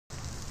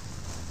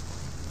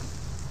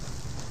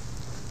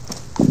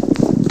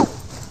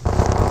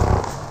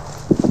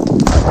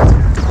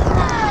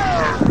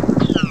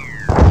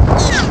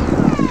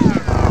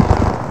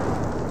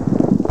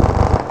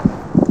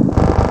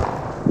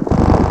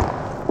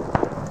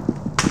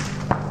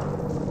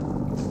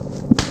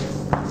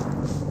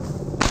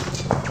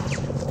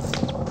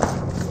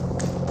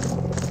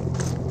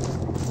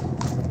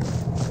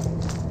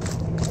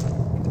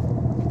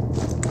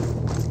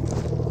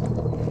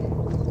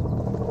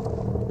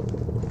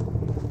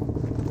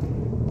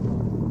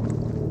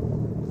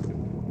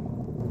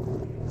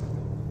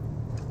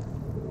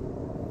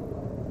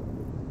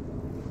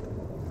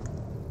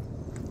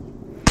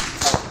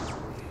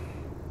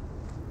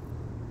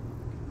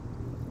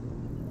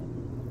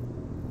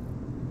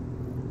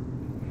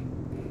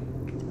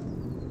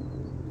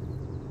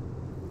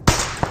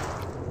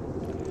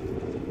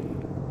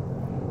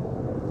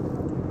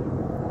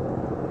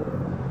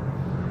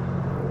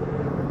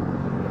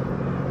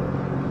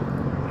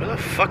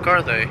fuck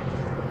are they?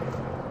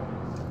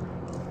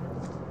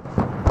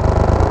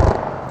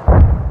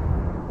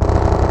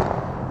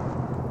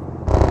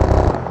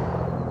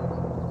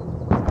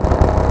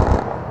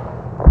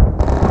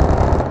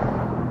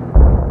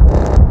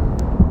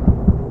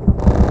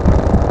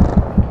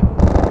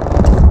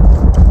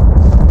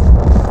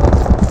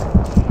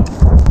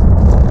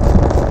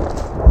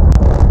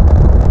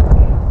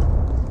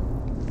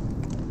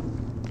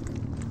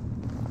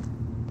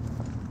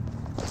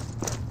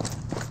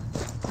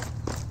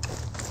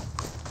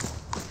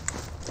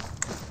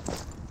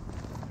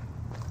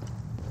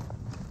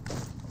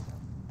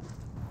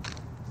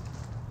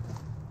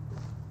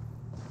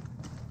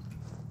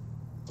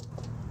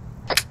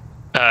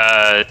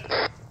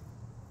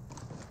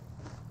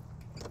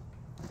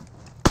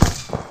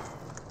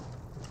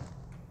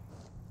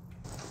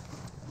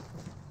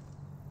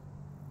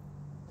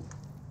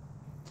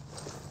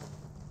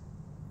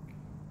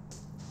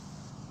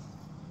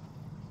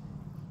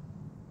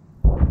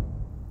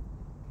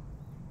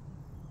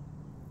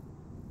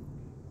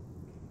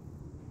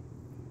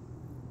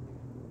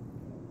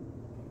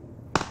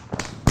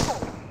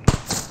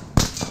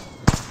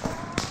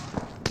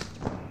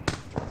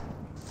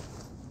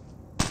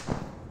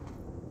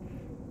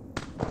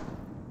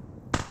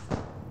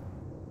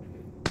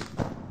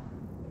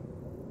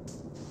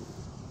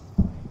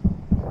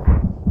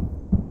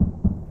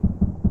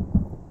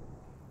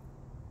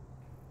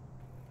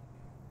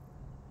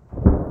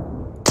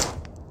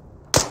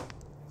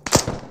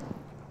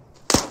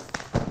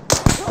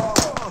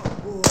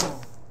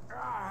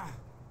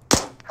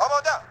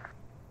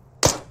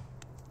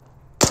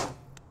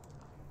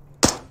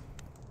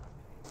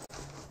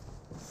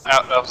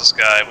 Out of the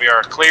sky. We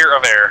are clear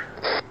of air.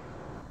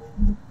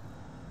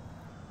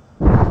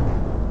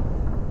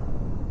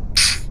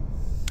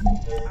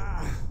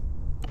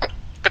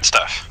 Good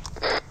stuff.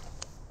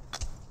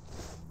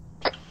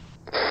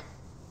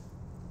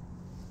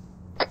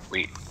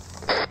 We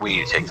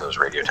need to take those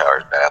radio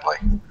towers badly.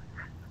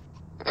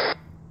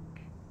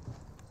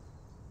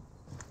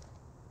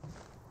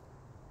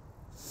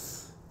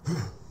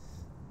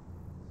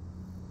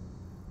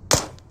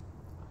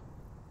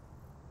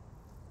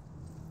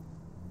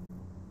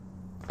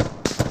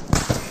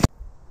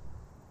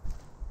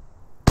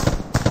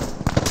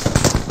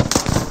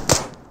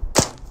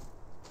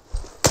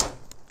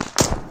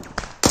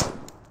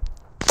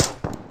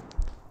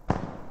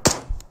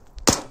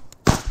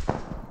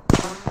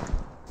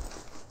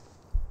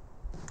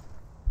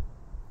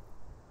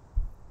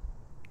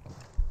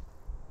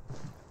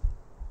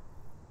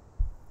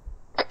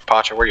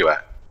 Pacha, where you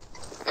at?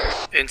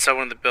 Inside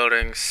one of the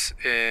buildings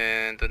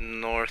in the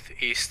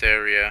northeast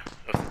area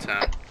of the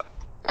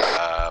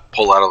town.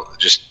 Pull out,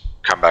 just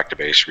come back to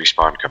base,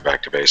 respawn, come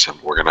back to base, and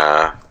we're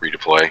gonna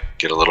redeploy,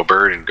 get a little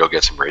bird, and go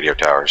get some radio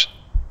towers.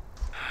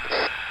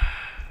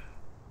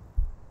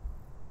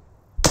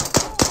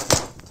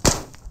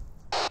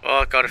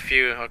 Oh, got a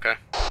few, okay.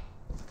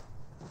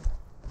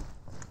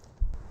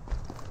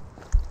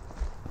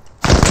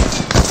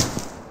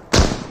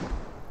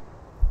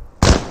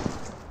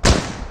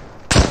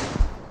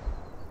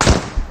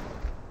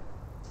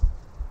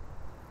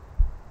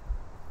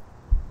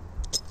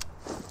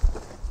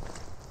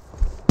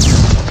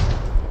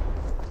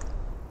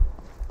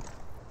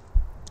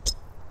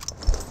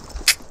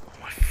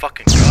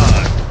 Fucking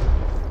god.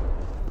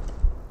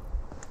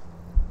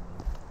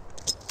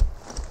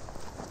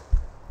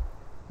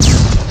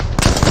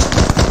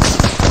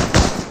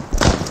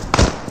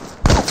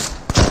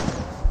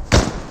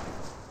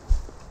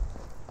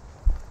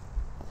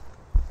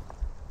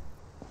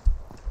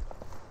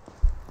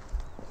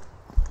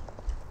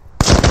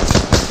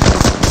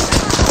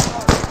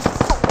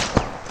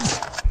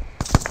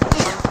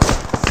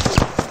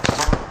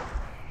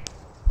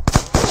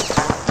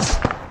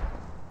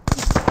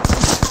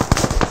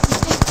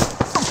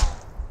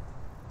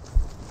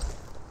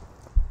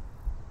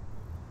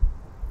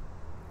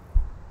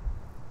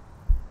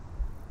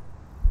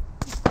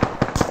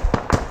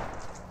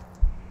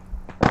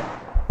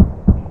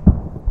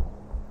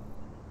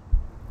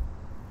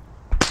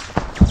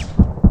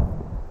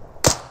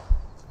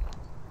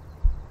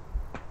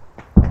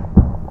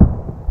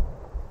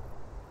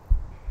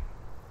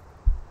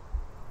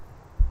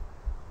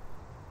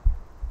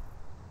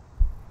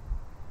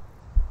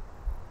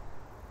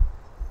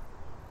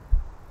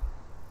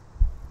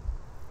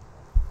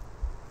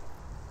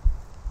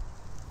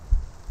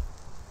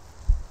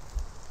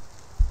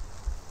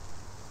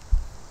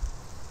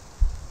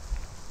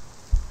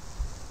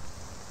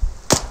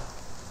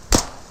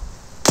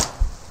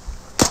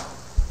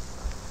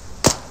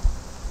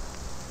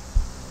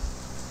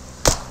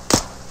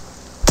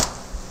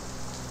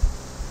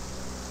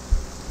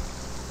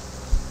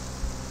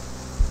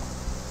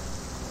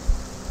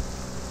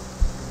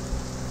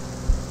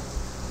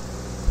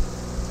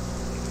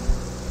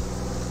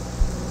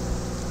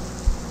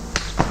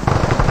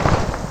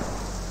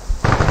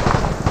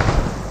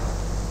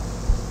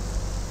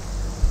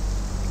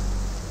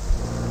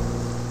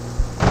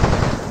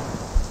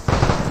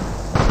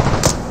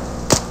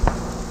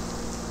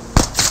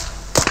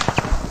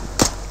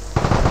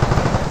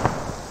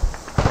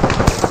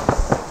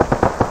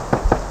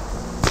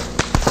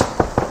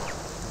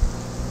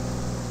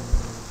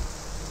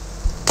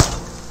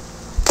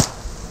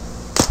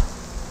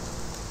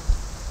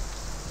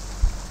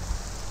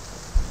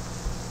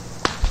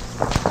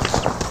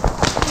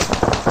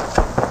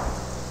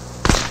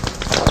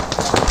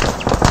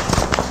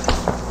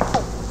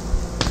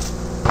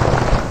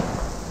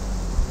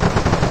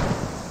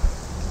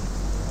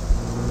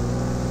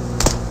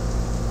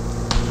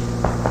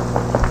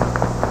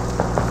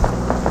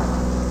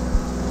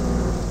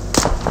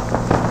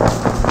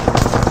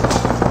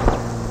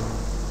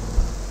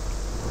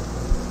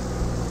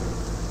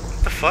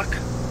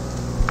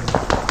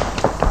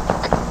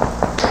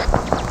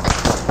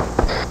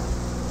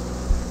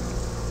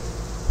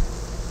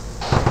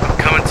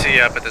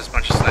 Yeah, but there's a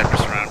bunch of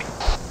snipers around.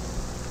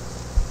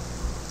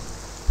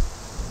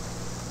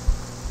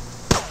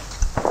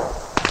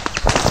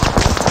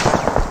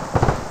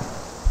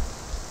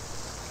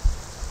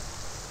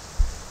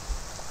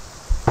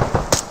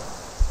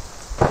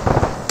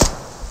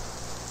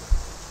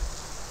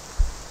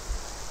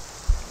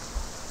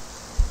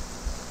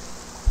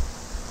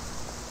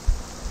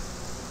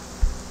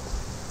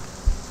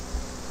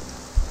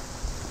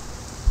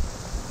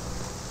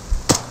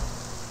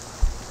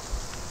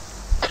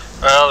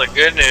 Well, the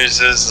good news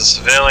is the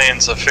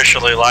civilians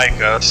officially like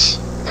us.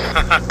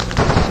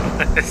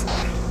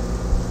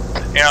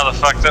 You know, the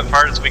fucked up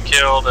part is we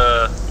killed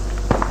a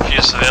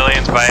few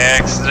civilians by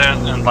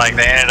accident, and like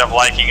they ended up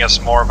liking us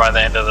more by the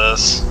end of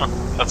this.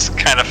 That's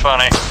kind of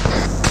funny.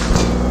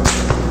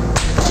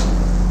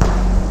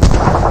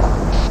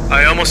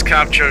 I almost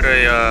captured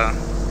a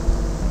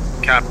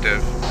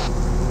captive.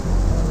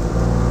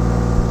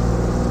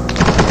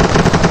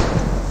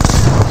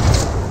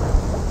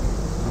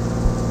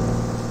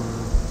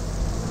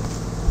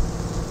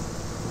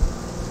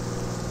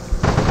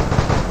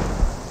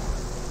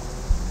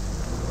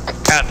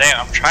 God damn,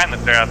 I'm trying to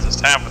clear out this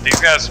town, but these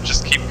guys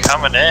just keep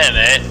coming in,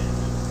 eh?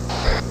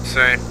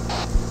 Same.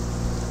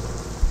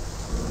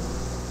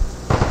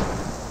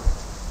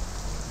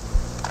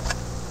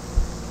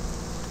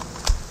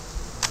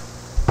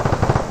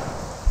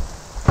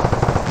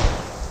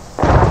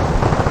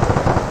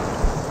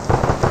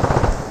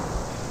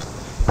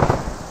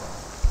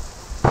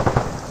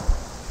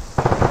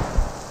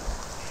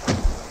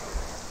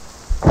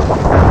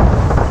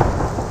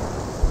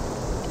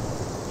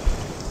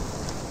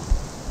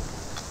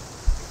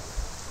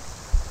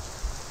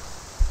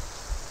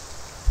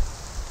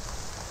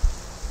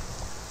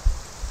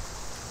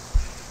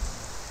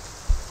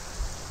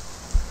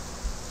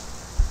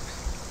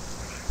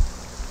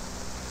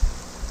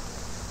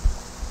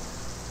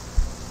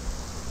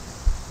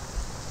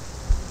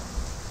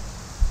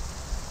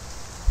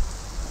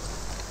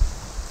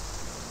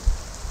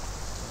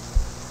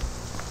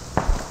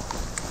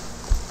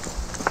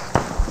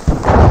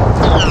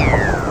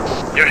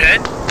 Your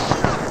head?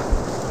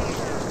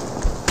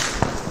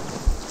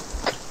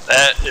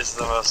 That is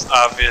the most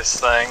obvious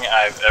thing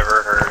I've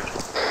ever heard.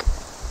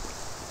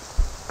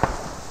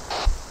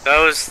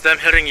 That was them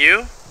hitting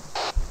you?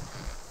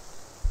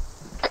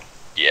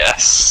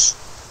 Yes.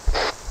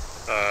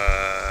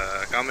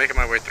 I'm making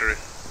my way through.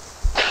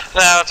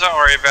 No, don't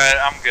worry about it,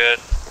 I'm good.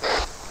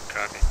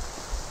 Copy.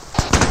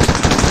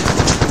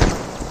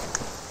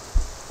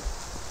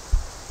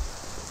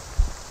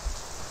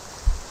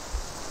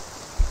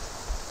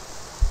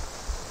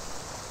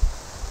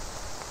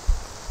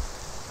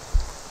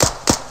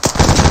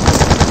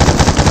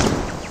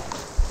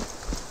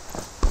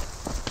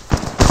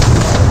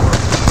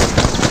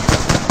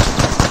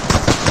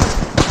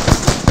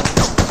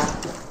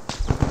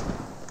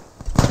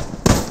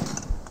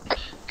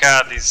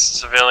 God, these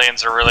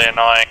civilians are really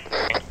annoying.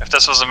 If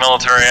this was a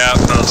military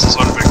outpost, this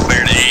would have been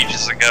cleared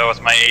ages ago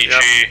with my AG.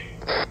 Yep.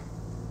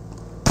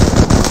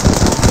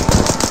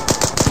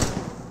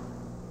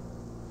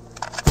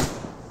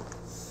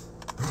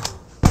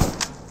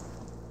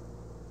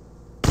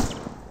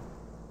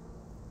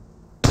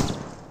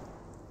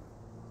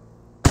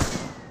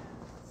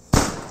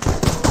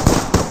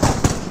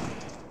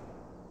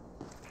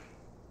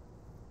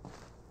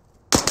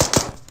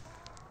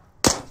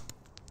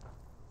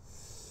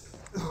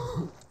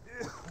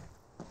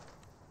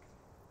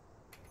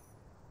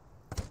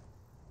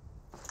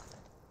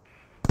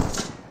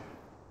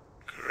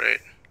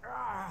 Great.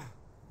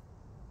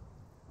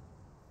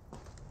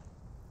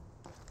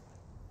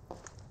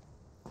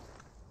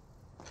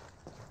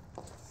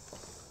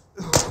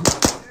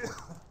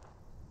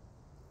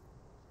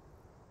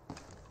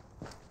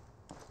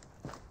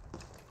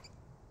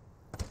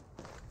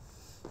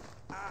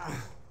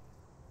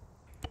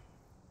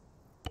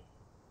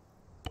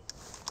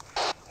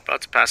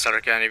 About to pass out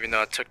again, even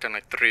though I took down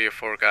like 3 or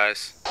 4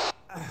 guys.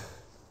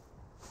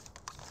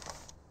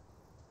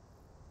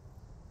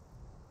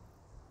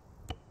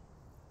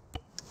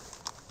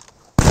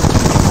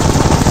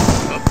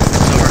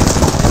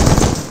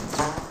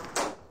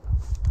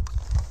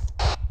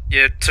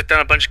 Yeah, took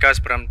down a bunch of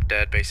guys, but I'm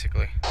dead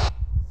basically.